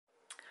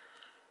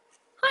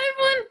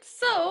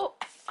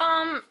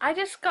I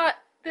just got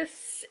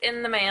this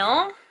in the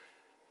mail.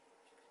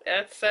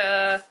 It's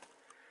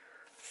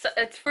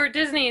for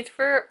Disney. It's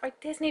for my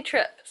Disney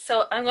trip.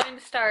 So I'm going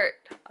to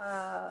start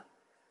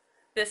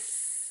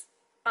this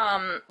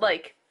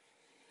like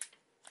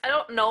I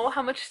don't know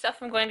how much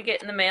stuff I'm going to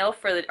get in the mail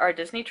for our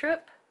Disney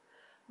trip,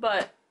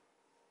 but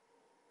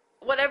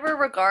whatever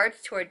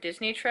regards to our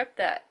Disney trip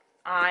that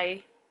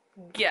I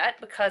get,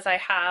 because I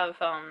have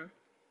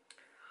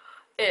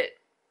it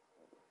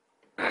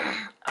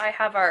I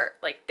have our,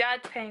 like,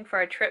 dad's paying for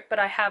our trip, but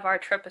I have our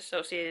trip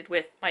associated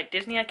with my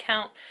Disney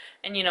account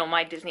and, you know,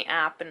 my Disney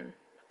app and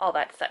all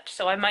that such.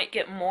 So I might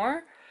get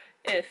more.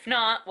 If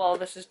not, well,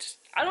 this is just,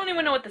 I don't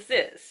even know what this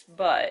is,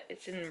 but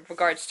it's in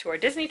regards to our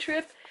Disney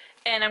trip,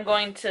 and I'm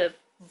going to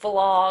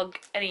vlog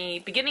any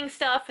beginning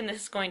stuff, and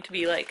this is going to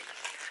be like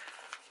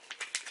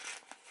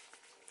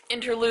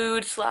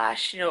interlude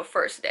slash, you know,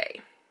 first day.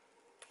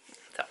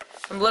 So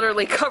I'm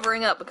literally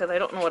covering up because I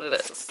don't know what it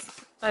is.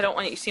 I don't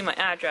want you to see my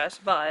address,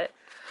 but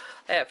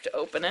I have to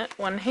open it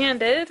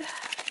one-handed.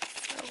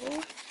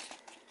 So,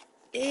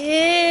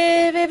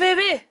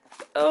 baby.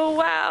 Oh,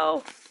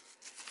 wow.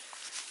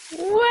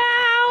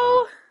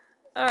 Wow.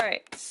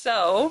 Alright,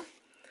 so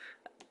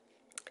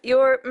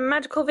your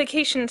magical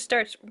vacation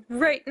starts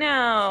right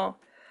now.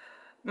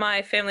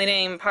 My family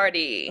name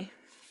party.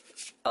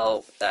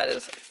 Oh, that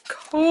is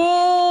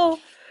cool.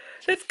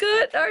 It's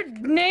got our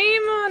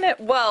name on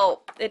it.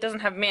 Well, it doesn't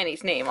have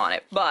Manny's name on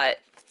it, but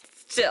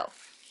still.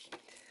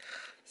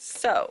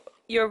 So,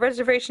 your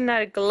reservation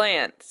at a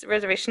glance.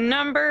 Reservation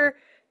number,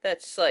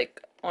 that's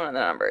like one of the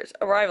numbers.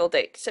 Arrival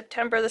date,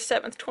 September the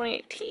 7th,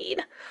 2018.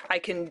 I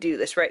can do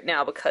this right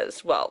now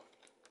because, well,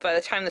 by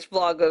the time this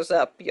vlog goes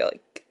up,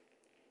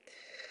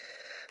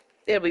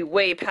 it'll be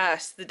way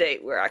past the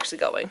date we're actually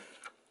going.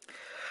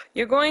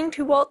 You're going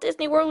to Walt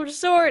Disney World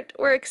Resort.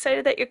 We're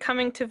excited that you're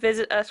coming to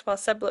visit us while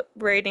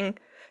celebrating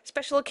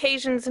special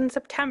occasions in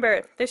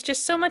September. There's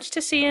just so much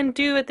to see and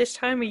do at this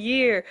time of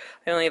year.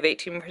 I only have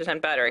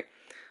 18% battery.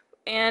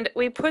 And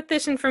we put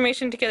this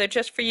information together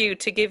just for you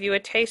to give you a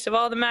taste of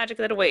all the magic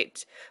that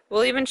awaits.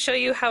 We'll even show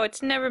you how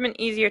it's never been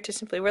easier to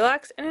simply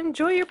relax and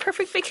enjoy your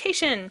perfect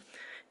vacation.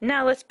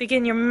 Now let's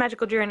begin your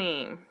magical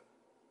journey.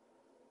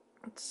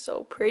 It's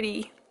so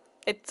pretty.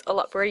 It's a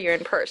lot prettier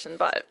in person,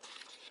 but...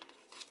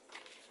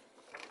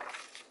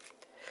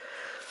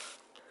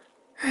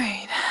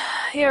 Alright,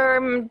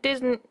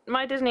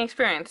 my Disney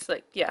experience,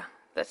 like, yeah,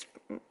 that's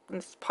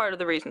part of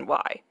the reason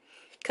why.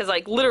 Because,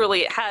 like, literally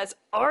it has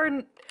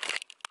my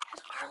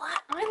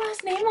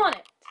last name on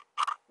it.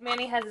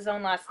 Manny has his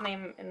own last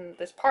name in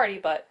this party,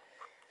 but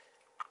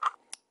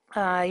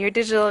your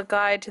digital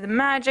guide to the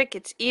magic.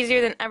 It's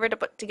easier than ever to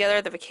put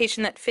together the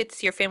vacation that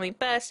fits your family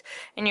best,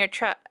 and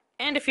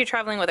if you're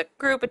traveling with a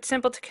group, it's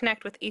simple to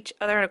connect with each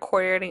other and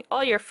coordinate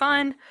all your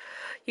fun.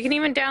 You can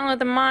even download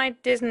the My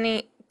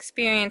Disney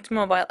Experience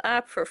mobile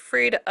app for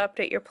free to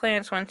update your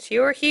plans once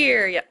you're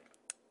here. Yep,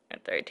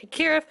 there, take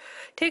care of.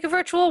 Take a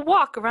virtual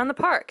walk around the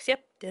parks.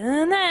 Yep,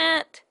 done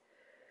that.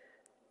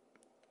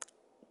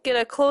 Get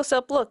a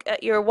close-up look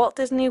at your Walt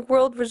Disney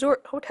World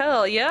Resort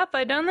Hotel. Yep,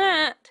 I done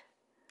that.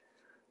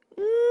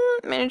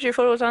 Manage your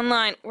photos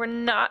online.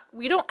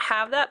 We don't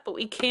have that, but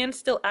we can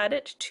still add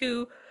it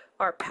to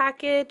our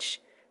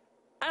package.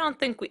 I don't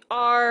think we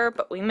are,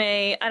 but we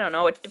may. I don't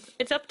know.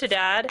 It's up to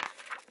Dad,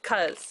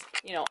 because,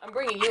 you know, I'm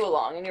bringing you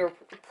along, and you're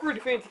a pretty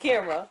fancy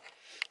camera.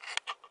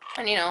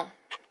 And, you know,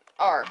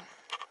 our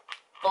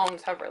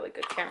phones have really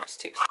good cameras,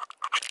 too.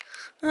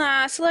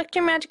 Select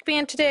your magic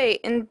band today,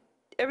 and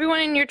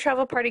everyone in your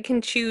travel party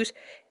can choose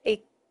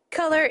a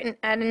color and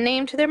add a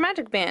name to their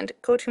magic band.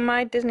 Go to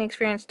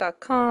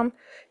mydisneyexperience.com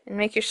and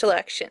make your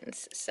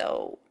selections.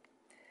 So,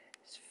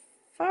 as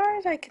far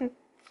as I can...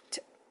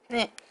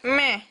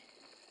 Meh.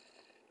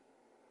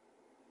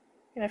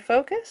 Gonna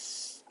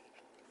focus?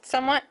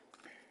 Somewhat?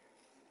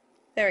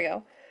 There we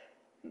go.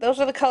 Those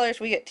are the colors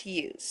we get to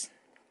use.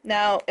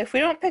 Now, if we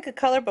don't pick a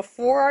color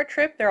before our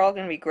trip, they're all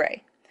going to be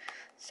gray.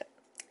 So,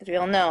 as we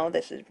all know,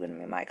 this is going to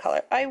be my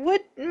color. I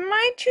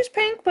might choose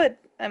pink, but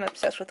I'm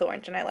obsessed with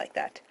orange, and I like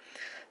that.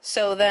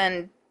 So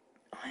then,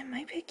 I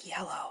might pick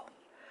yellow.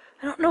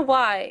 I don't know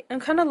why.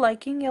 I'm kind of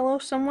liking yellow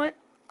somewhat.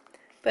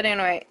 But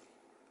anyway,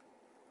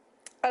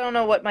 I don't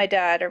know what my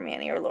dad or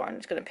Manny or Lauren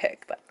is going to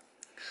pick, but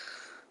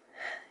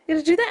I'm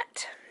going to do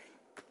that.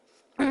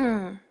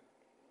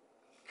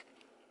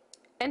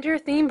 Enter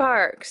theme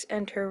parks.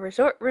 Enter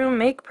resort room.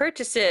 Make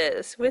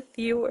purchases with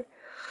your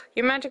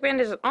magic band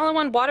is an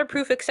all-in-one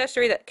waterproof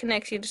accessory that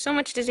connects you to so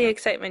much Disney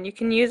excitement. You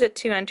can use it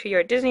to enter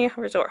your Disney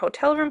Resort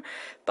hotel room,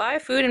 buy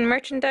food and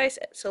merchandise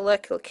at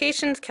select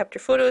locations, capture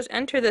photos,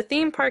 enter the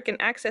theme park and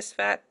access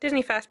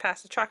Disney Fast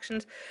Pass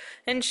attractions,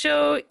 and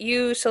show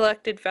you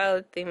selected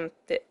valid theme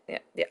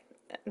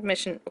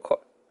admission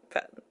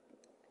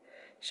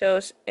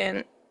shows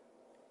and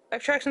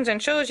attractions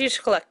and shows you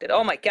collected.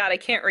 Oh my god, I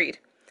can't read.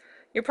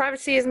 Your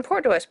privacy is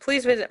important to us.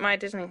 Please visit My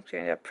Disney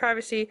Experience.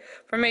 Privacy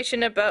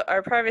information about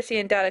our privacy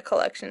and data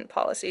collection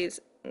policies,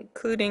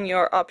 including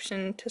your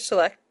option to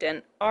select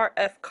an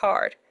RF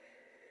card.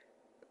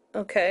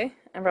 Okay.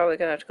 I'm probably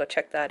gonna have to go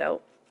check that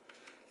out.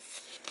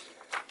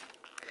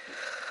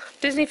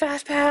 Disney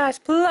Fast Pass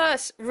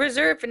Plus!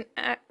 Reserve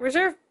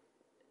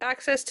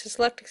access to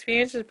select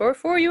experiences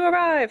before you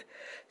arrive.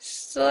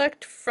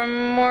 Select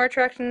from more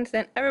attractions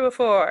than ever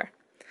before.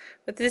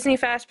 With Disney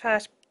Fast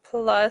Pass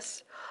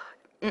Plus,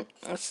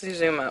 let's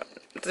zoom out.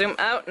 Zoom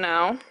out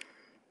now.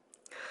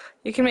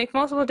 You can make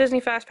multiple Disney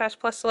Fast Pass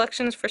Plus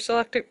selections for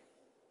select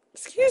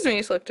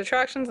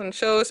attractions and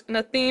shows in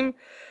a theme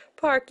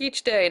park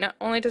each day. Not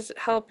only does it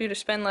help you to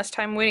spend less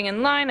time waiting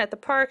in line at the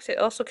parks,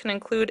 it's also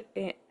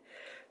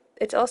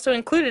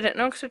included at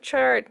no extra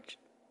charge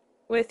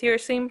with your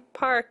theme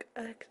park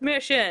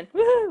admission.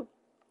 Woohoo!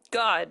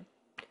 God.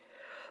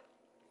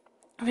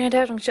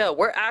 Fantastic show.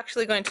 We're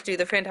actually going to do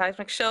the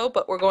Fantastic show,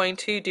 but we're going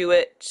to do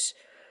it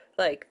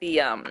like the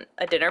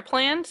a dinner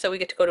plan. So we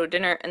get to go to a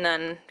dinner and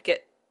then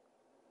get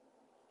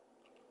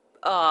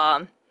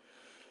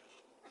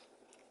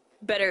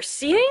better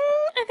seating,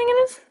 I think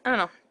it is. I don't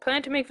know.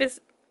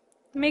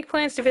 Make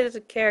plans to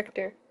visit a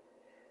character.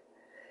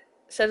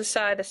 Set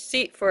aside a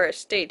seat for a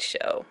stage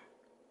show.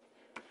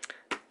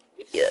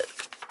 Yes.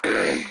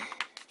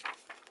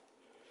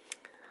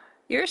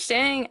 You're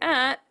staying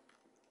at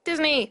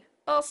Disney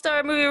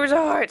All-Star Movie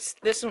Resorts.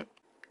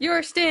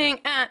 You're staying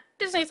at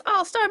Disney's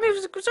All-Star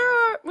Music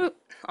Resort.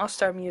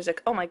 All-Star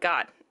Music. Oh my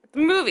God. The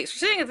movies.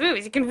 We're staying at the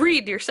movies. You can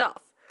read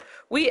yourself.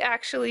 We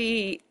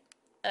actually,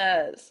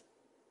 as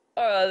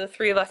the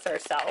three of us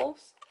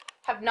ourselves,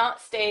 have not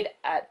stayed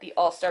at the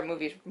All-Star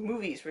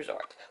Movies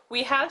Resort.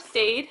 We have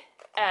stayed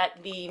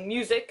at the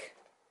music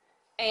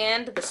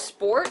and the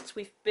sports.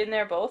 We've been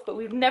there both, but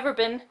we've never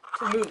been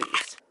to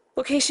movies.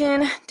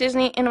 Location,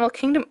 Disney Animal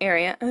Kingdom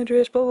area.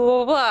 Address, blah, blah,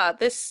 blah, blah.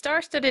 This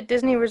star-studded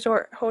Disney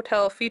Resort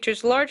Hotel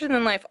features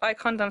larger-than-life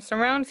icons and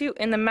surrounds you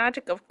in the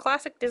magic of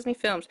classic Disney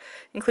films,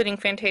 including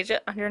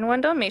Fantasia,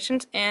 101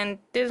 Dalmatians, and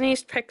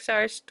Disney's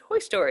Pixar's Toy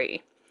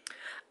Story.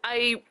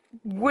 I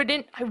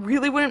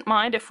really wouldn't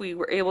mind if we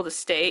were able to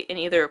stay in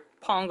either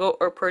Pongo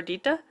or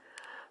Perdita,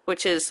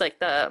 which is like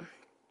the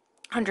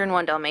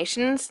 101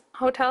 Dalmatians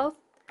hotel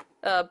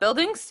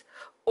buildings,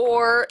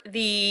 or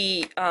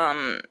the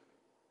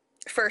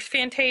first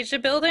Fantasia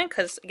building,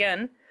 because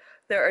again,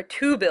 there are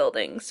two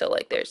buildings, so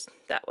like there's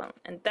that one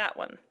and that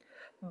one,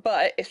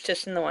 but it's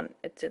just in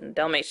it's in the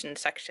Dalmatian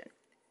section.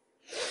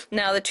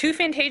 Now the two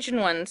Fantasian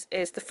ones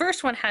is, the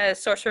first one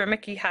has Sorcerer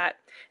Mickey hat,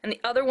 and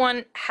the other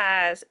one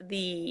has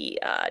the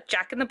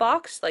Jack in the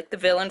Box, like the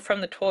villain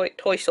from the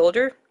Toy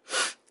Soldier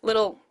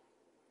little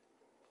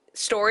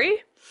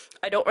story.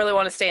 I don't really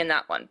want to stay in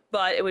that one,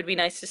 but it would be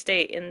nice to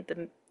stay in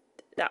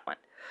that one.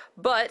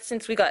 But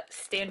since we got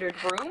standard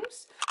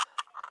rooms,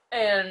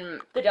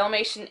 and the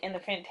Dalmatian and the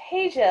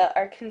Fantasia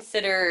are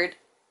considered,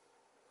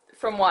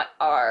 from what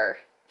our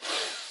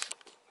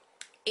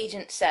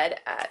agent said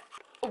at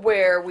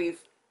where we're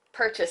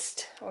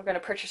going to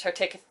purchase our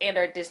tickets and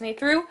our Disney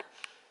through,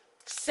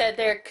 said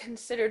they're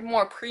considered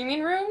more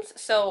premium rooms.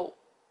 So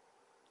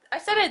I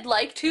said I'd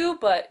like to,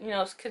 but you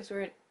know, because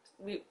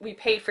we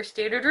paid for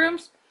standard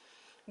rooms,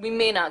 we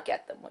may not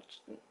get them, which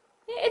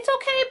it's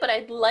okay, but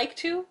I'd like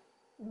to,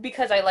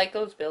 because I like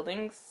those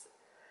buildings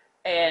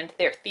and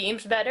their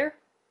themes better.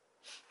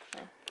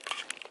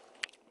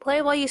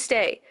 Play while you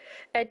stay.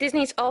 At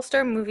Disney's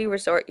All-Star Movie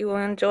Resort, you will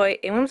enjoy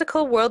a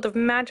whimsical world of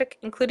magic,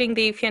 including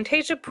the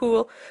Fantasia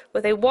pool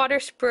with a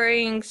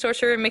water-spraying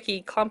Sorcerer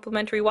Mickey,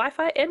 complimentary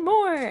Wi-Fi, and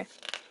more.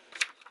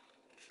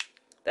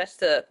 That's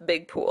the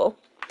big pool.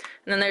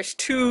 And then there's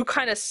two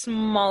kind of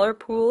smaller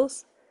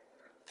pools.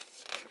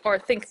 Or I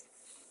think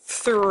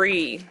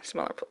 3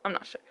 smaller pools. I'm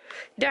not sure.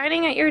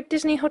 Dining at your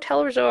Disney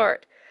Hotel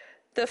Resort.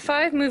 The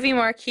 5 movie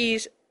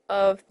marquees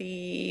of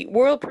the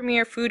world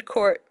premiere food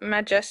court,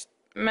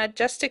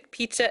 Majestic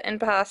Pizza and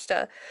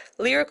Pasta,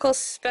 Lyrical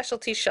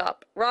Specialty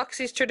Shop,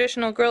 Roxy's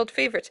Traditional Grilled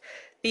Favorites,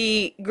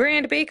 the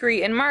Grand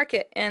Bakery and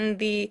Market, and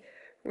the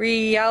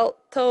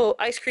Rialto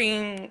Ice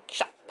Cream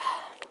Shop.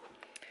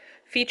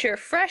 Feature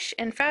fresh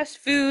and fast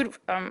food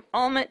from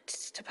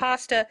omelets to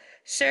pasta,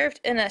 served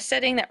in a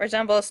setting that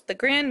resembles the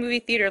Grand Movie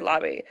Theater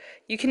lobby.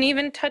 You can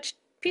even touch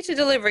pizza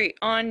delivery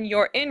on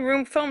your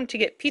in-room phone to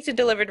get pizza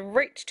delivered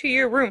right to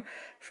your room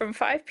from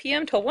 5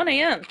 p.m. till 1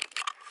 a.m.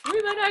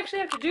 We might actually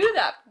have to do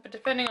that, but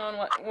depending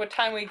on what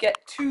time we get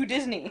to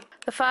Disney.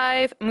 The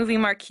 5 movie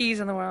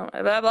marquees in the world.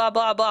 Blah, blah,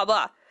 blah, blah,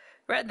 blah.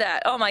 Read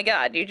that. Oh my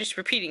God, you're just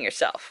repeating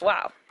yourself.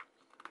 Wow.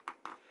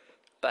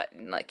 But,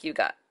 like, you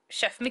got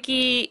Chef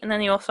Mickey, and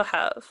then you also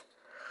have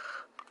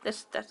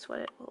this. That's what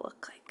it will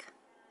look like.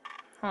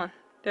 Hold on.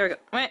 There we go.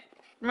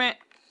 Meh.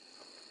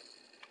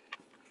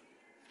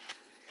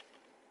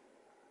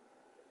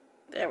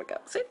 There we go.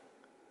 See?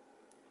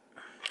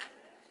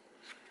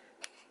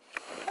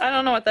 I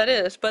don't know what that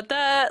is, but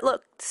that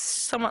looks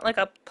somewhat like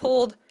a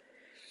pulled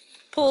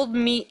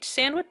meat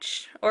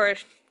sandwich, or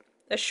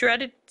a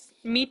shredded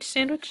meat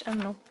sandwich. I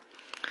don't know.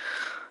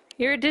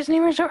 Your Disney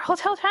Resort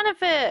Hotel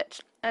benefit.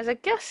 As a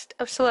guest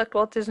of select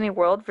Walt Disney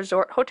World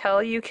Resort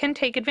Hotel, you can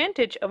take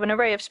advantage of an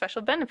array of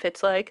special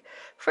benefits like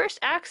first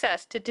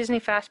access to Disney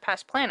Fast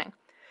Pass planning,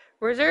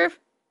 reserve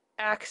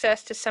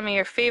access to some of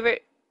your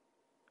favorite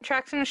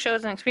attractions,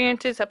 shows, and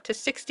experiences up to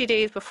 60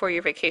 days before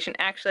your vacation.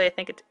 Actually, I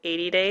think it's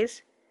 80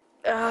 days.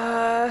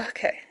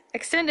 Okay.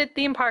 Extended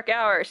theme park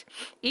hours.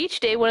 Each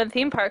day, one of the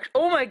theme parks.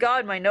 Oh my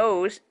god, my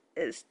nose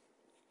is.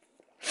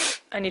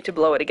 I need to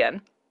blow it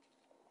again.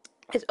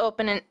 Is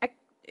open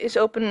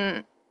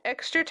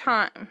extra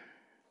time.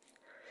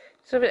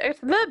 So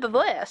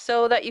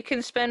that you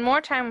can spend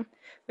more time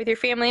with your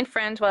family and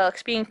friends while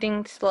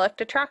experiencing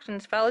select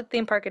attractions. Valid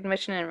theme park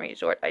admission and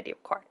resort ID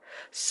card.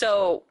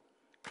 So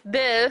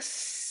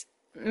this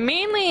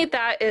mainly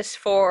that is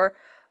for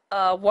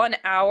 1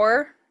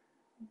 hour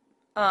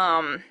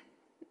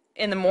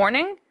in the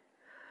morning,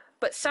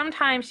 but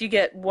sometimes you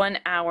get 1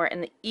 hour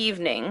in the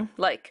evening.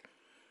 Like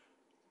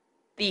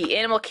the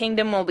Animal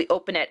Kingdom will be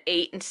open at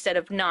 8 instead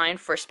of 9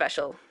 for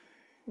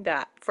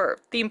for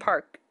theme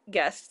park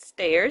guest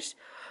stayers.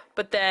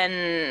 But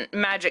then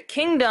Magic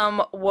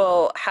Kingdom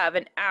will have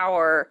an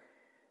hour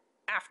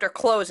after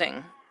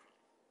closing.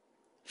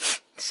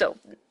 So,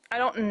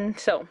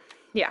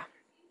 yeah.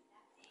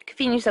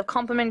 Convenience of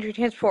complimentary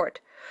transport.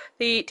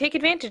 Take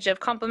advantage of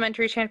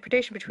complimentary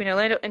transportation between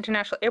Orlando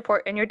International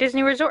Airport and your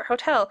Disney Resort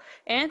Hotel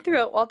and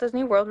throughout Walt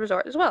Disney World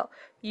Resort as well.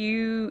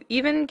 You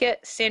even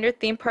get standard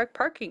theme park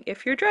parking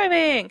if you're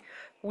driving.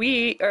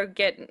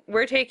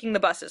 We're taking the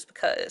buses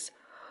because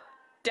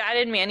Dad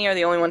and Manny are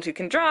the only ones who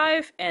can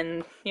drive,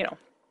 and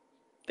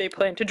they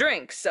plan to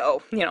drink,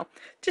 so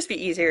just be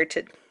easier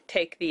to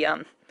take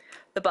the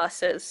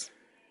buses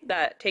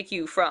that take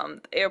you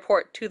from the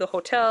airport to the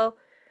hotel,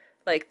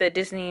 like the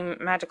Disney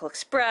Magical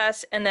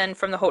Express, and then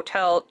from the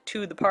hotel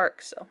to the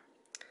park. So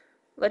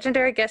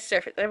legendary guest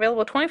service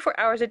available 24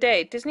 hours a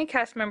day. Disney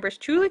cast members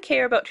truly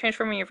care about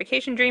transforming your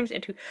vacation dreams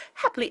into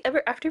happily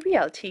ever after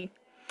reality.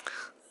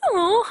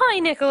 Oh, hi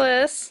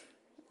Nicholas.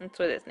 That's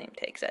what his name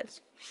tag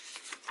says.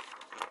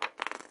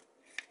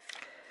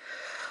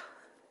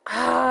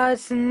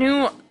 It's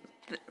new.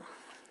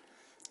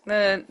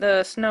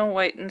 The Snow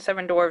White and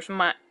Seven Dwarfs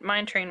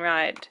Mine Train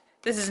ride.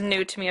 This is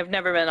new to me. I've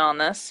never been on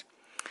this.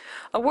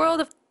 A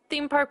world of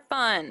theme park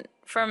fun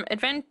from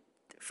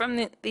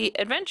the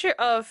adventure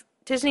of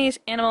Disney's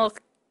Animal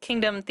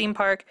Kingdom theme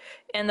park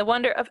and the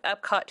wonder of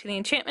Epcot to the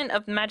enchantment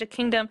of the Magic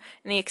Kingdom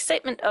and the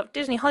excitement of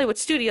Disney Hollywood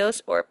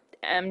Studios, or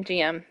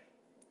MGM.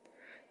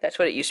 That's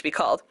what it used to be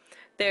called.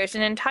 There's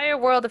an entire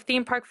world of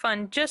theme park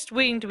fun just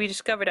waiting to be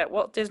discovered at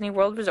Walt Disney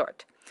World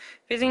Resort.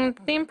 Visiting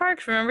theme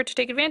parks, remember to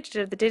take advantage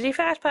of the Disney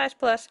Fast Pass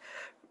Plus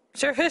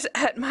service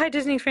at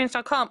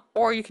mydisneyexperience.com,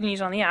 or you can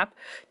use on the app,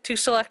 to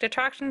select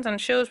attractions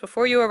and shows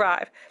before you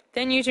arrive.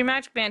 Then use your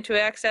Magic Band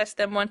to access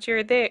them once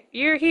you're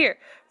here.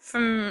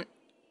 For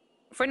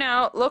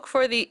now, look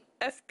for the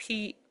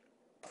FP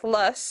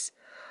Plus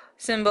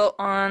symbol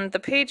on the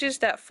pages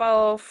that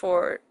follow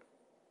for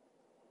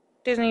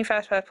Disney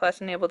Fast Pass Plus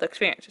enabled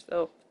experiences.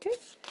 Okay.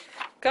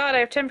 God, I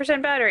have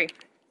 10% battery.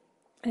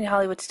 In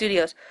Hollywood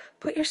Studios.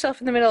 Put yourself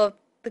in the middle of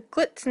the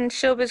glitz and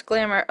showbiz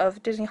glamour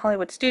of Disney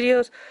Hollywood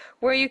Studios,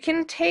 where you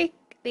can take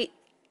the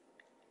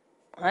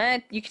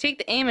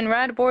aim and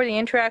ride aboard the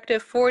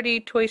interactive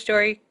 4D Toy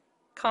Story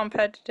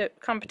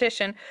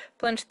competition.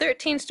 Plunge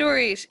 13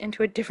 stories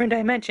into a different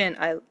dimension.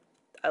 I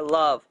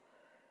love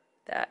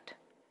that.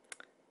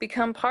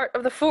 Become part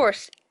of the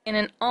Force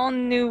in all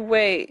new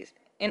ways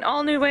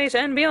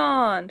and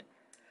beyond.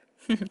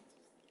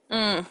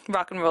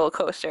 Rock and roller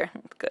coaster.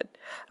 That's good.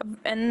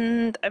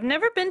 And I've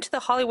never been to the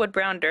Hollywood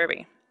Brown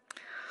Derby.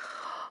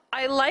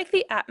 I like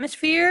the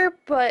atmosphere,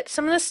 but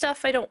some of the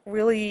stuff I don't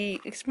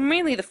really... It's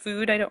mainly the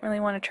food I don't really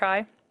want to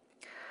try.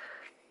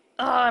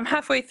 I'm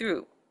halfway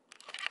through.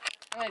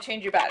 I'm going to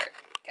change your battery.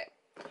 Okay.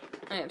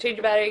 I'm going to change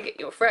your battery, get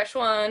you a fresh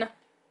one.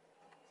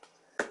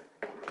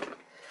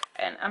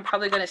 And I'm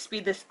probably going to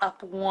speed this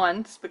up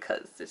once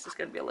because this is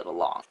going to be a little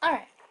long.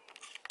 Alright.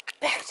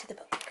 Back to the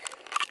book.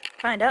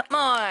 Find out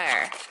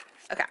more.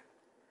 Okay.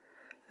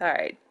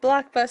 Alright.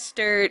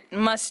 Blockbuster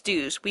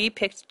must-dos we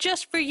picked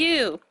just for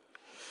you.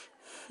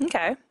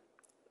 Okay.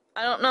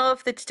 I don't know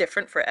if it's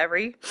different for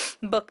every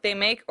book they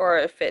make or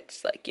if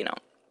it's like,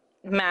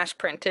 mass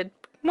printed.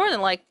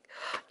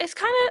 It's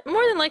kind of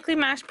more than likely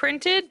mass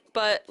printed,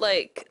 but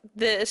like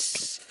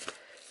this,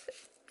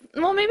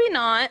 well, maybe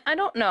not. I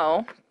don't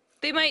know.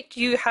 They might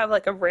have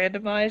like a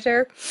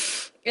randomizer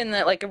in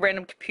the, like a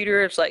random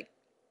computer. It's like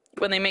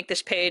when they make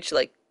this page,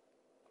 like,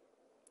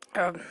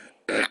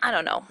 I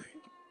don't know.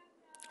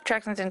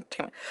 Attractions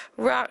Entertainment.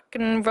 Rock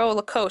and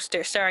Roller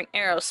Coaster starring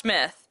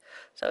Aerosmith.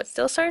 So it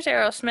still stars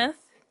Aerosmith.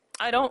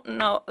 I don't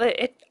know.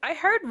 I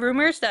heard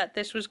rumors that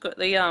this was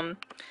it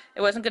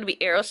wasn't going to be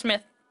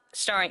Aerosmith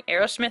starring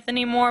Aerosmith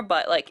anymore,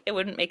 but like it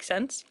wouldn't make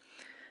sense.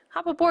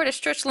 Hop aboard a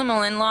stretch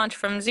limo and launch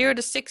from 0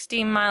 to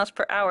 60 miles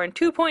per hour in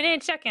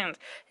 2.8 seconds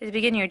as you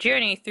begin your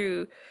journey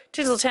through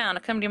Tinseltown,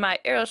 accompanied by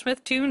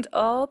Aerosmith tunes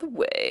all the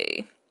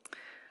way.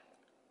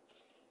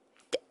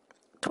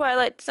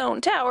 Twilight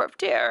Zone Tower of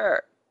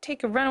Terror.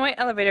 Take a runaway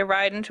elevator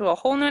ride into a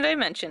whole new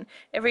dimension.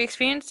 Every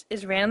experience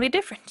is randomly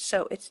different,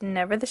 so it's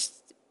never the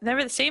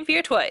same for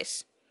you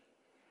twice.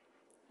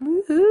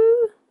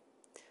 Woohoo!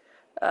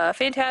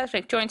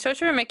 Fantastic. Join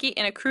Sorcerer Mickey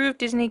and a crew of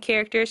Disney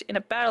characters in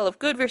a battle of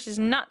good versus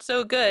not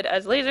so good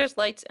as lasers,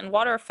 lights, and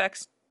water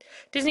effects,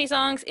 Disney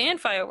songs, and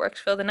fireworks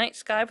fill the night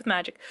sky with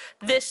magic.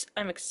 This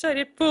I'm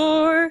excited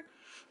for.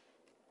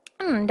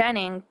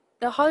 Dining.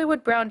 The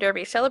Hollywood Brown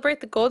Derby.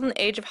 Celebrate the golden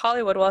age of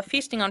Hollywood while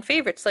feasting on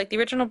favorites like the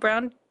original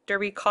Brown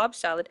Derby Cobb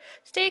salad,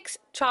 steaks,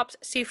 chops,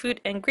 seafood,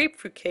 and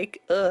grapefruit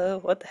cake.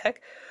 What the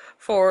heck?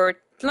 For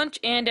lunch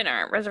and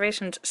dinner.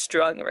 Reservations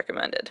strongly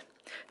recommended.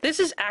 This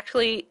is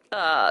actually,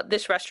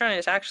 this restaurant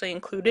is actually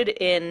included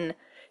in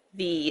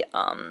the,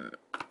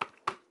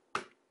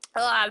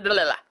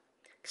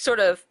 sort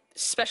of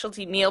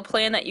specialty meal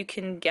plan that you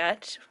can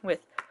get with,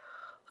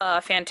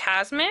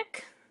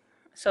 Fantasmic.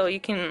 So you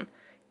can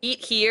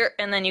eat here,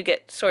 and then you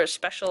get sort of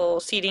special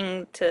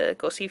seating to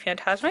go see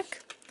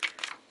Fantasmic.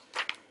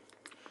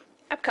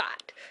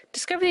 Epcot.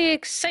 Discover the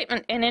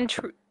excitement and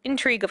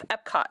intrigue of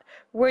Epcot,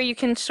 where you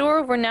can soar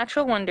over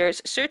natural wonders,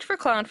 search for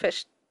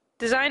clownfish,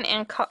 design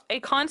a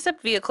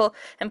concept vehicle,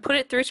 and put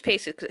it through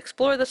space.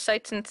 Explore the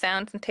sights and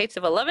sounds and tastes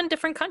of 11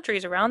 different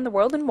countries around the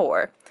world and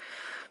more.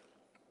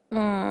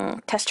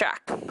 Test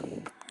track.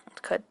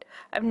 Good.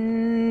 I've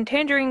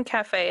Tangerine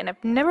Cafe, and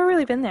I've never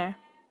really been there.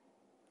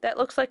 That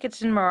looks like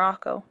it's in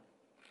Morocco.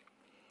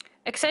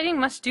 Exciting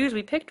must-dos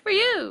we picked for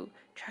you.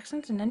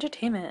 Attractions and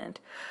entertainment.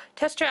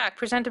 Test track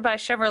presented by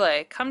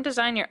Chevrolet. Come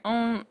design your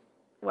own.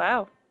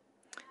 Wow.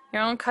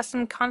 Your own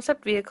custom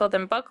concept vehicle,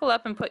 then buckle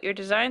up and put your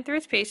design through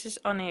its paces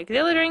on the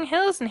exhilarating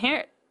hills and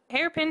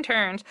hairpin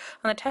turns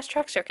on the test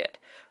track circuit.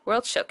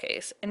 World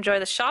Showcase. Enjoy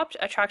the shops,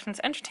 attractions,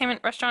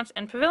 entertainment, restaurants,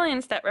 and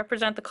pavilions that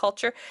represent the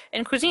culture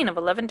and cuisine of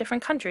 11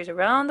 different countries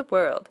around the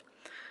world.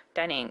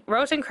 Dining.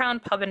 Rose and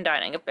Crown Pub and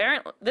Dining.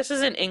 Apparently, this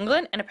is in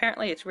England, and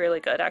apparently it's really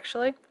good,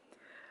 actually.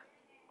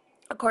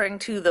 According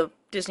to the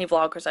Disney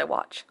vloggers I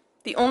watch.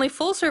 The only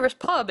full-service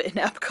pub in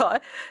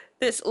Epcot,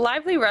 this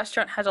lively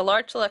restaurant has a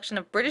large selection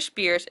of British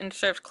beers and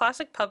serves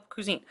classic pub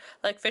cuisine,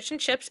 like fish and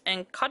chips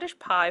and cottage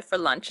pie for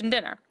lunch and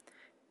dinner.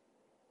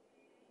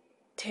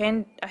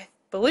 I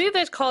believe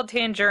it's called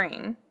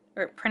Tangerine,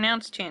 or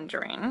pronounced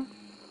Tangerine.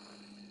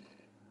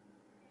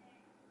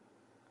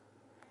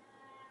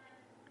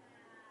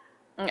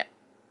 Yeah.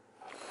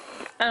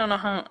 I don't know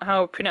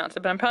how to pronounce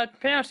it, but I'm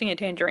pronouncing it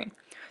Tangerine.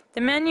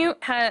 The menu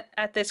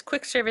at this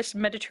quick-service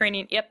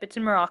Mediterranean, yep, it's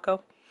in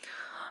Morocco,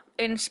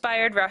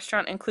 inspired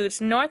restaurant includes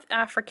North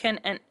African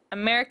and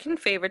American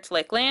favorites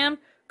like lamb,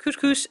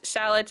 couscous,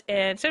 salads,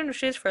 and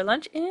sandwiches for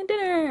lunch and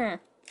dinner.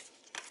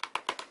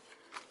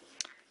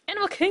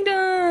 Animal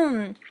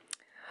Kingdom!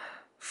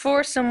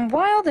 For some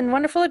wild and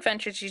wonderful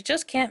adventures, you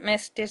just can't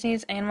miss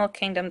Disney's Animal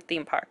Kingdom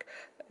theme park.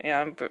 Yeah,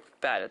 I'm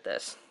bad at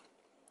this.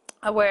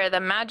 Where the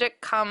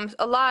magic comes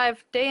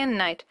alive day and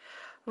night.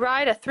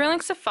 Ride a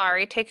thrilling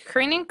safari, take a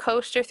careening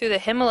coaster through the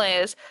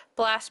Himalayas,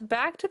 blast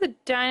back to the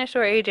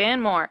dinosaur age,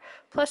 and more.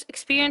 Plus,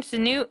 experience the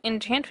new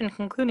enchantment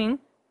concluding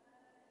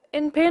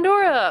in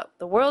Pandora,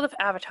 the world of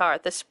Avatar,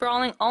 the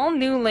sprawling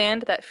all-new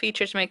land that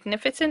features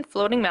magnificent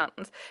floating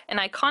mountains, an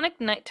iconic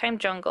nighttime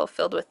jungle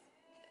filled with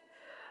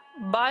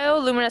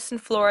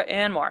bioluminescent flora,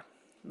 and more.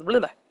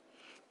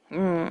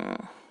 I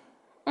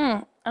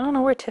don't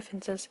know where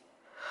Tiffin's is.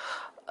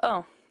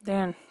 Oh,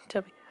 they're in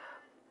Toby.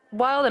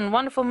 Wild and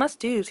wonderful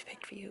must-dos we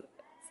picked for you.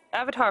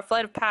 Avatar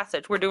Flight of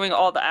Passage. We're doing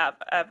all the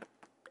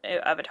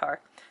Avatar,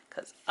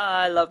 because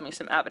I love me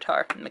some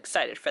Avatar. I'm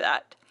excited for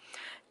that.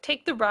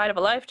 Take the ride of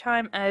a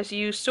lifetime as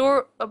you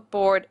soar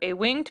aboard a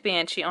winged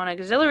banshee on an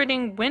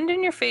exhilarating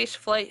wind-in-your-face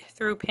flight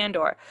through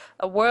Pandora,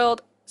 a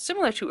world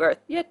similar to Earth,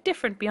 yet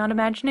different beyond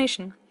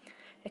imagination.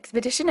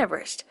 Expedition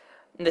Everest.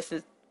 And this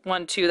is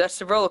one, too. That's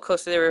the roller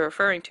coaster they were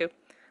referring to.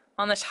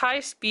 On this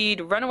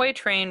high-speed runaway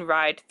train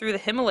ride through the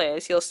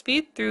Himalayas, you'll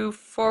speed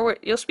forward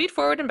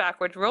and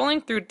backwards,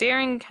 rolling through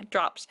daring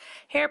drops,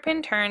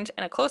 hairpin turns,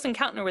 and a close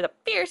encounter with a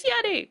fierce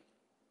yeti.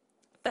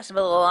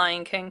 Festival of the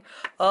Lion King.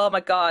 Oh my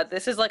god,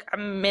 this is like a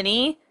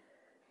mini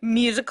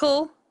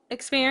musical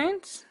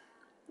experience.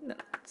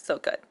 It's so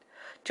good.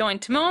 Join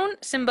Timon,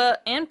 Simba,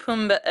 and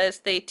Pumbaa as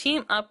they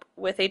team up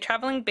with a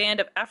traveling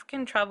band of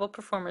African tribal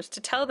performers to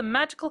tell the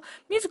magical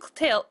musical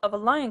tale of a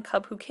lion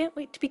cub who can't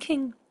wait to be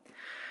king.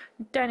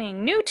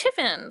 Dining. New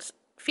Tiffin's,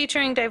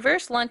 featuring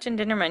diverse lunch and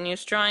dinner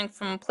menus drawing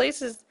from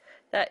places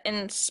that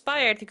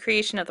inspired the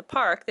creation of the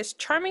park. This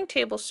charming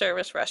table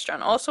service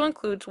restaurant also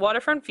includes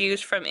waterfront views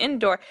from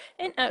indoor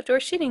and outdoor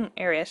seating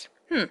areas.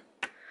 I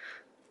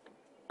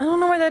don't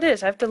know where that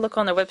is. I have to look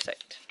on their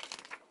website.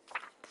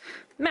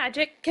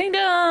 Magic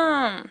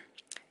Kingdom!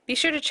 Be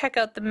sure to check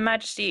out the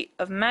majesty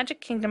of Magic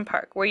Kingdom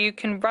Park, where you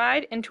can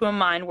ride into a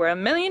mine where a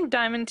million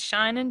diamonds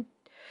shine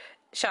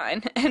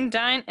and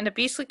dine in a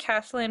beastly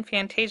castle in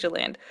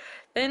Fantasialand,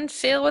 then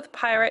sail with a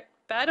pirate,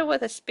 battle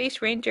with a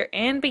space ranger,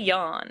 and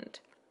beyond.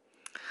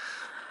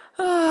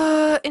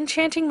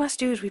 Enchanting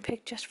must-dos we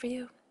picked just for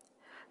you.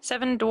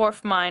 Seven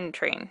Dwarf Mine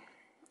Train.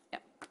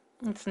 Yep,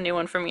 it's a new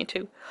one for me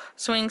too.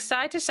 Swing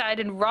side to side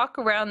and rock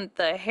around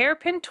the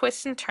hairpin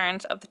twists and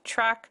turns of the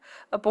track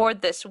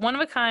aboard this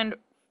one-of-a-kind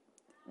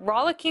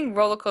rollicking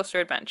roller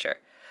coaster adventure.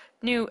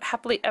 New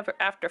Happily Ever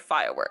After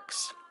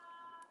fireworks.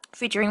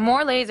 featuring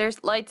more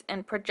lasers, lights,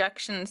 and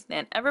projections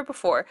than ever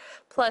before,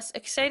 plus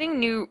exciting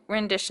new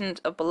renditions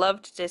of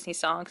beloved Disney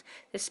songs.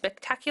 This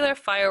spectacular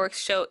fireworks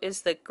show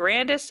is the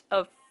grandest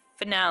of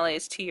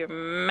finales to your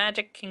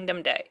Magic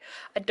Kingdom day.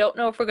 I don't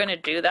know if we're going to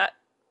do that,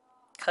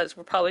 because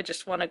we'll probably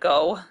just want to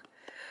go.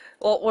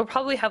 Well, we'll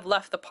probably have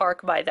left the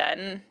park by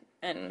then,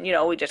 and, you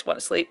know, we just want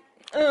to sleep.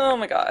 Oh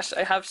my gosh,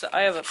 I have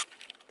a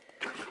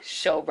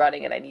show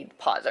running and I need to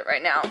pause it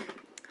right now.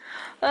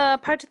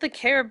 Pirates of the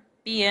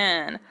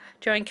Caribbean.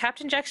 Join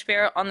Captain Jack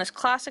Sparrow on this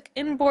classic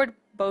inboard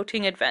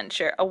boating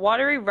adventure, a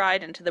watery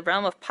ride into the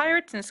realm of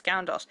pirates and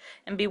scoundrels,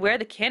 and beware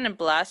the cannon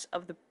blasts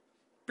of the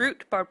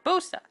brute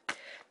Barbossa.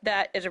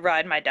 That is a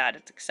ride my dad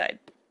is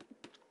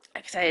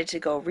excited to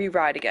go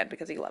re-ride again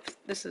because he loves.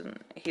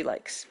 He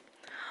likes.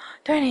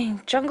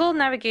 Dining Jungle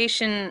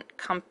Navigation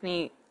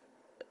Company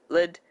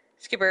led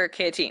Skipper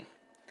Canteen.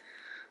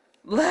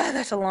 Blah,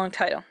 that's a long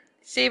title.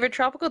 Savor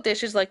tropical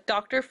dishes like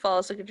Dr.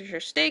 Fall's signature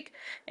steak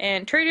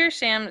and Trader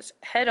Sam's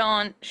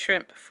head-on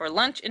shrimp for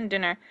lunch and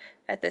dinner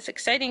at this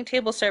exciting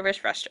table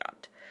service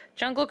restaurant.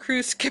 Jungle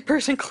Cruise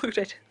skippers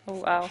included. Oh,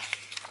 wow.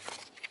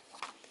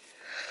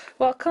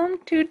 Welcome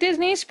to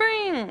Disney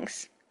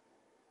Springs.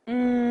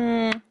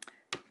 Oh,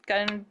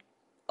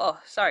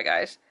 sorry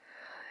guys.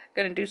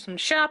 Gonna do some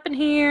shopping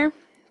here.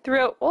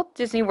 Throughout Walt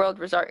Disney World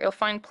Resort, you'll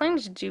find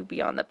plenty to do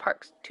beyond the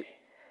parks too.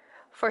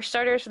 For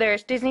starters,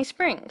 there's Disney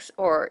Springs,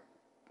 or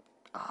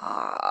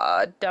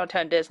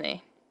Downtown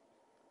Disney.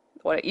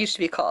 What it used to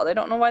be called. I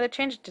don't know why they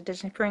changed it to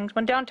Disney Springs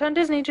when Downtown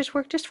Disney just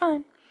worked just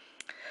fine.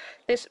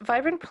 This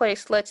vibrant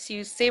place lets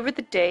you savor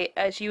the day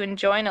as you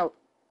enjoy an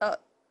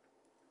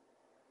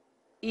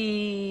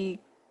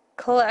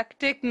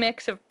eclectic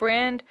mix of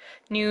brand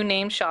new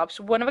name shops,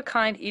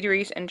 one-of-a-kind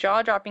eateries, and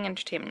jaw-dropping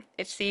entertainment.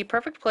 It's the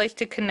perfect place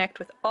to connect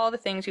with all the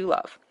things you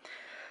love.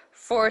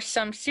 For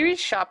some serious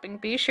shopping,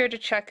 be sure to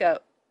check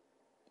out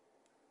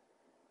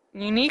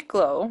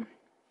Uniqlo,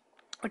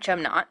 which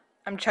I'm not.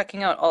 I'm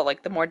checking out all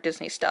like the more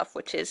Disney stuff,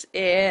 which is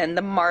in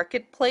the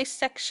marketplace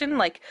section.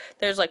 Like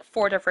there's like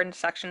 4 different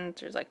sections.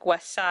 There's like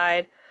West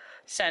Side,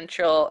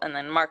 Central, and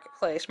then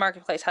Marketplace.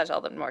 Marketplace has all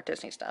the more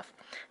Disney stuff.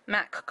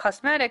 MAC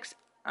Cosmetics,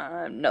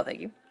 no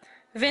thank you.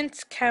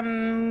 Vince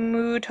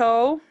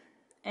Camuto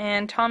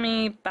and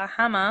Tommy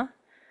Bahama,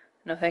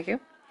 no thank you.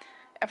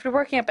 After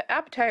working up an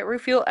appetite,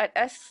 refuel at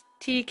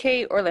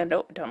STK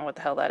Orlando, don't know what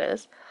the hell that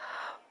is.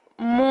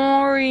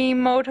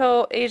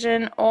 Morimoto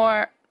Asian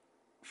or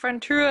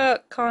Frontura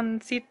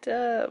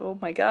Concita, oh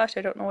my gosh,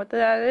 I don't know what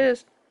that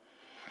is.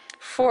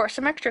 For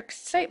some extra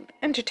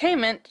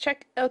entertainment,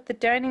 check out the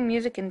dining,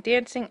 music, and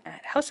dancing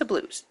at House of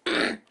Blues.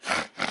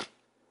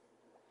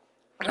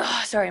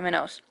 Oh, sorry, my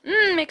nose.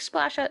 Make a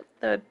splash at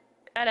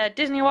a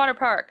Disney water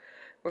park.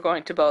 We're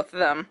going to both of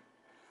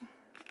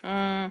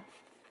them.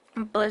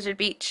 Blizzard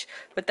Beach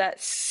with that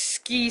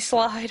ski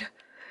slide.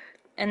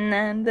 And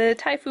then the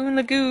Typhoon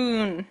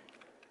Lagoon.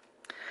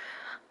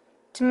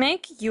 To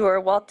make your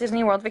Walt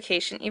Disney World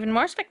vacation even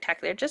more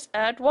spectacular, just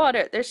add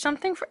water. There's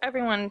something for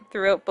everyone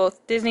throughout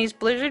both Disney's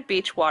Blizzard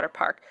Beach water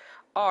park,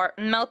 our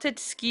melted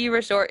ski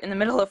resort in the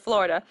middle of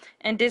Florida,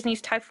 and Disney's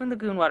Typhoon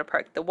Lagoon water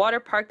park, the water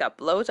park that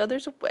blows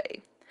others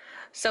away.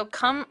 So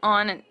come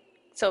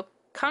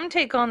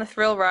take on the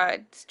thrill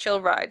rides, chill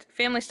rides,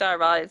 family style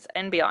rides,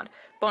 and beyond.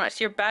 Bonus,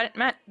 your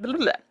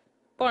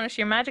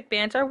magic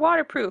bands are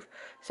waterproof,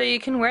 so you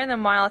can wear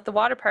them while at the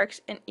water parks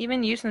and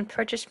even use them to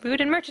purchase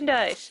food and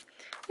merchandise.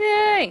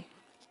 Yay!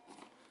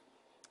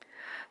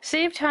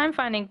 Save time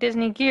finding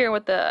Disney gear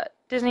with the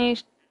Disney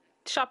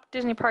Shop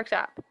Disney Parks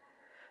app.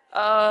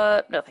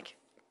 No thank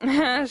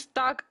you.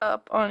 Stock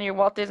up on your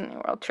Walt Disney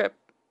World trip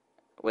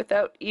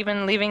without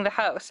even leaving the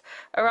house.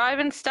 Arrive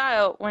in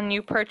style when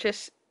you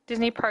purchase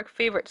Disney Park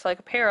favorites like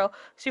apparel,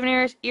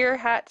 souvenirs, ear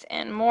hats,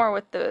 and more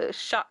with the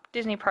Shop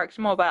Disney Parks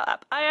mobile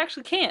app. I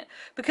actually can't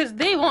because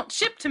they won't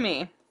ship to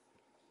me.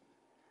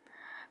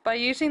 By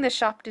using the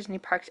Shop Disney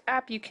Parks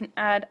app, you can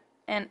add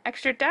an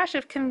extra dash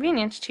of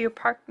convenience to your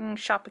park and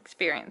shop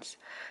experience.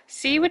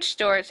 See which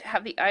stores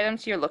have the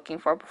items you're looking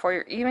for before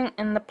you're even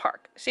in the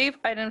park. Save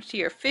items to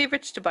your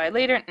favorites to buy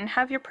later and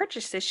have your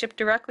purchases shipped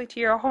directly to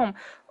your home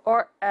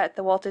or at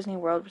the Walt Disney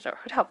World Resort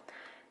Hotel.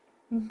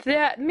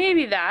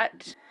 Maybe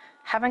that.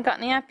 Haven't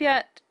gotten the app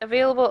yet.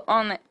 Available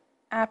on the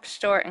App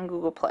Store and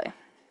Google Play.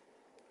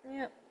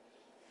 Yep.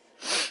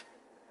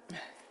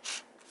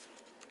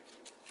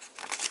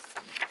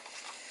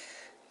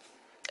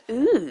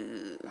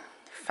 Ooh.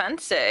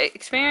 Fancy.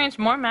 Experience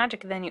more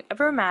magic than you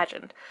ever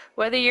imagined.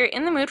 Whether you're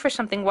in the mood for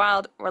something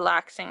wild,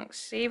 relaxing,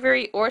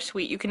 savory, or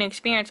sweet, you can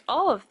experience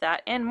all of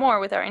that and more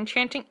with our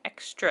Enchanting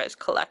Extras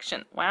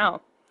collection.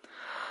 Wow.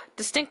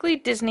 Distinctly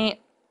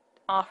Disney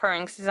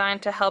offerings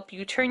designed to help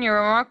you turn your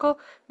remarkable,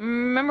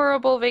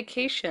 memorable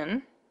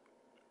vacation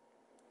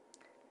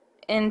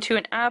into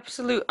an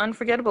absolute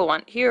unforgettable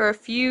one. Here are a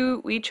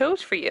few we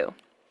chose for you.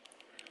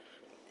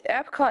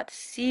 Epcot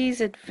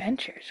Seas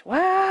Adventures.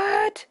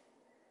 What?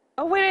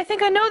 Oh wait, I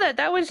think I know that.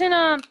 That was in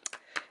a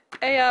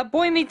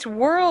Boy Meets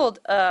World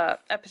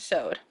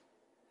episode.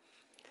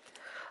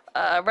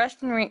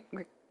 Rest and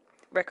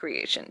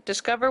recreation.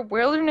 Discover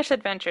wilderness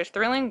adventures,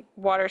 thrilling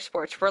water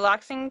sports,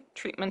 relaxing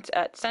treatments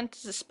at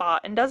Senses Spa,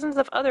 and dozens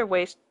of other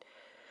ways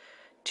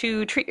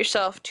to treat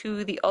yourself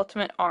to the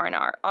ultimate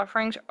R&R.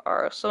 Offerings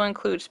also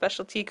include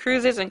specialty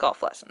cruises and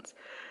golf lessons.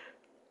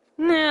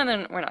 Nah,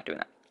 then we're not doing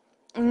that.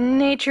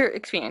 Nature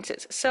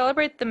experiences.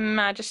 Celebrate the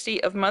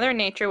majesty of Mother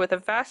Nature with a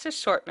vast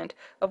assortment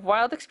of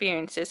wild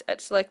experiences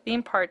at select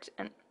theme parks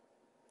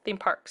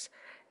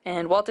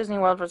and Walt Disney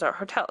World Resort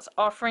hotels.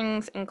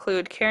 Offerings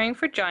include caring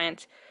for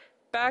giants,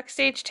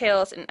 backstage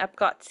tales, and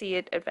Epcot Sea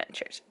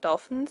Adventures.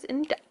 Dolphins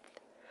in Depth.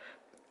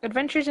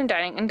 Adventures in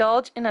dining.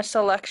 Indulge in a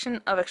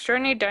selection of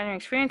extraordinary dining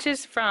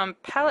experiences from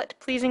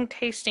palate-pleasing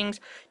tastings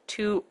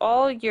to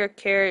all you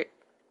care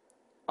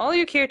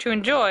to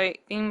enjoy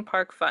theme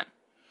park fun.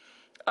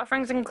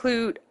 Offerings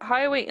include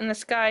Highway in the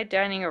Sky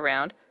dining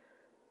around.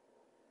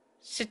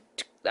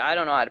 I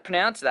don't know how to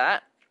pronounce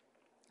that.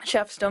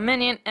 Chef's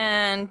Dominion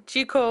and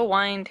Chico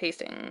wine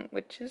tasting,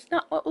 which is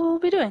not what we'll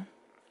be doing.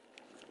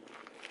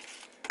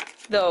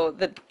 Though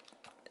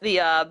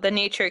the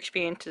nature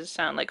experiences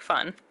sound like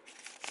fun.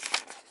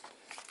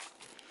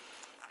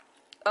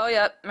 Oh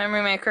yeah,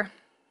 Memory Maker.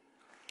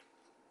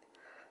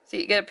 So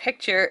you get a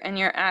picture and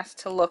you're asked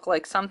to look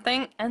like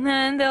something, and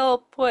then they'll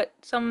put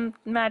some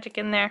magic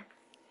in there.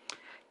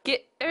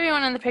 Get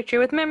everyone in the picture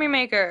with Memory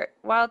Maker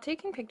while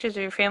taking pictures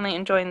of your family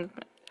enjoying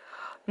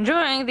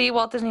the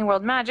Walt Disney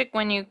World magic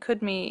when you could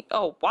be...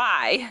 Oh,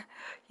 why?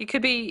 You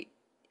could be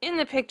in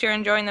the picture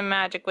enjoying the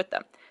magic with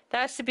them.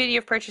 That's the beauty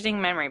of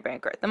purchasing Memory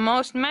Maker. The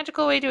most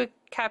magical way to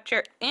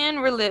capture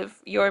and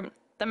relive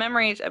the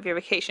memories of your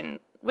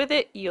vacation. With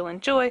it, you'll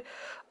enjoy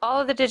all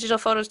of the digital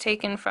photos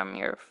taken from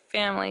your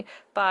family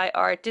by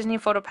our Disney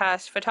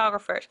PhotoPass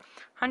photographers.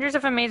 Hundreds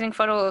of amazing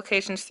photo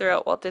locations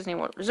throughout Walt Disney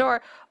World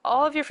Resort.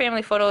 All of your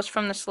family photos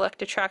from the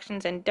select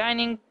attractions and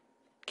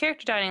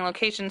character dining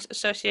locations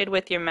associated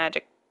with your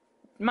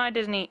My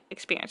Disney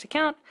Experience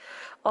account.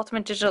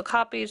 Ultimate digital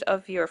copies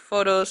of your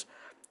photos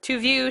to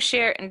view,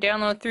 share, and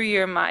download through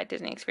your My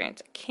Disney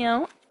Experience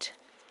account.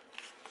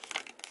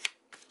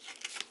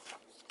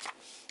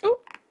 Ooh.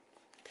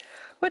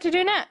 What to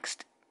do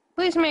next?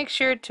 Please make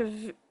sure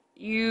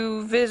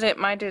you visit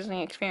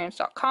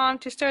mydisneyexperience.com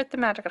to start the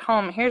magic at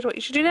home. Here's what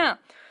you should do now.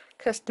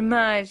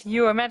 Customize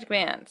your magic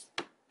bands.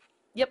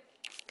 Yep.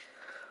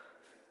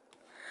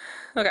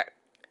 Okay.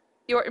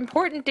 Your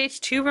important dates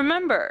to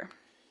remember.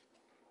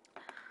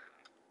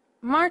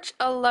 March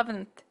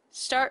 11th.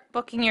 Start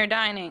booking your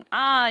dining.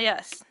 Ah,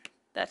 yes.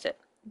 That's it.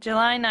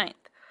 July 9th.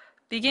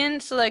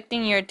 Begin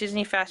selecting your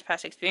Disney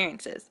FastPass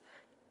experiences.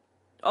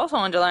 Also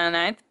on July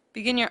 9th,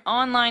 begin your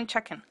online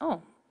check-in.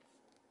 Oh.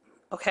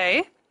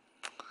 Okay.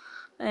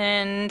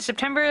 And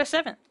September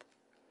 7th.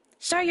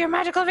 Start your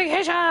magical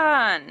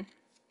vacation!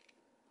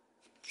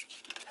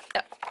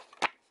 Yeah.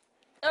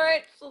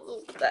 Alright,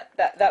 so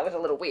that was a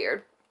little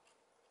weird.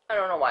 I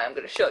don't know why I'm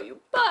gonna show you,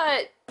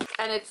 but...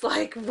 And it's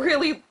like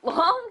really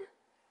long.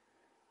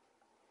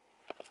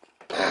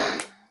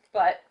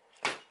 But,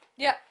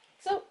 yeah.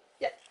 So,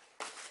 yeah.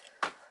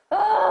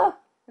 Oh,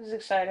 this is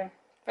exciting.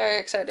 Very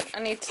exciting. I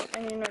need a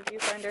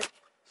viewfinder.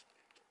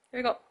 Here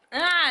we go.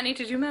 Ah, I need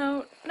to zoom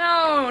out.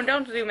 No,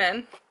 don't zoom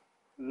in.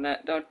 No,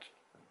 don't.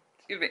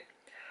 Excuse me.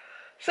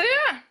 So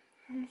yeah,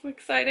 it's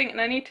exciting,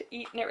 and I need to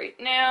eat it right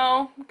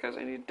now because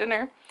I need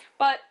dinner.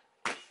 But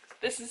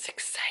this is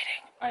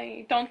exciting.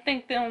 I don't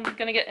think I'm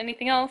gonna get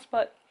anything else,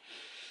 but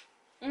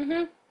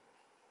this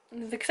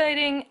is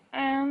exciting,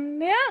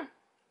 and yeah,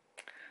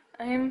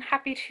 I'm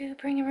happy to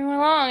bring everyone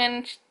along,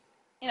 and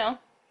you know,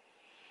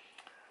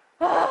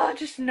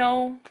 just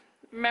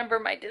remember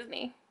my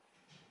Disney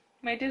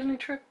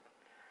trip.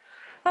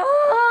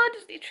 Oh,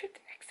 Disney trips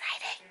are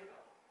exciting.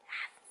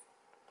 Yes.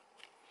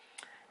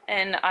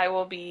 And I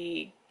will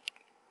be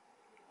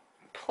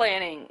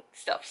planning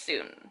stuff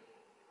soon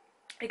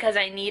because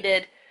I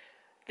needed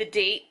the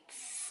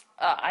dates.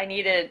 I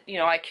needed,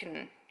 I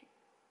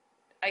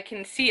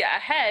can see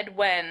ahead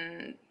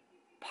when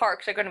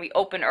parks are going to be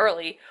open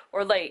early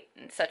or late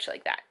and such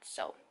like that.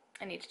 So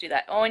I need to do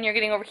that. Oh, and you're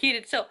getting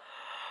overheated, so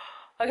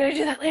I gotta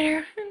do that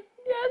later.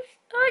 Yes.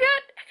 Oh my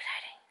god,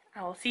 exciting.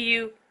 I will see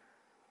you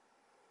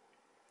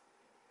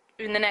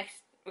in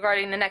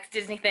regarding the next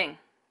Disney thing.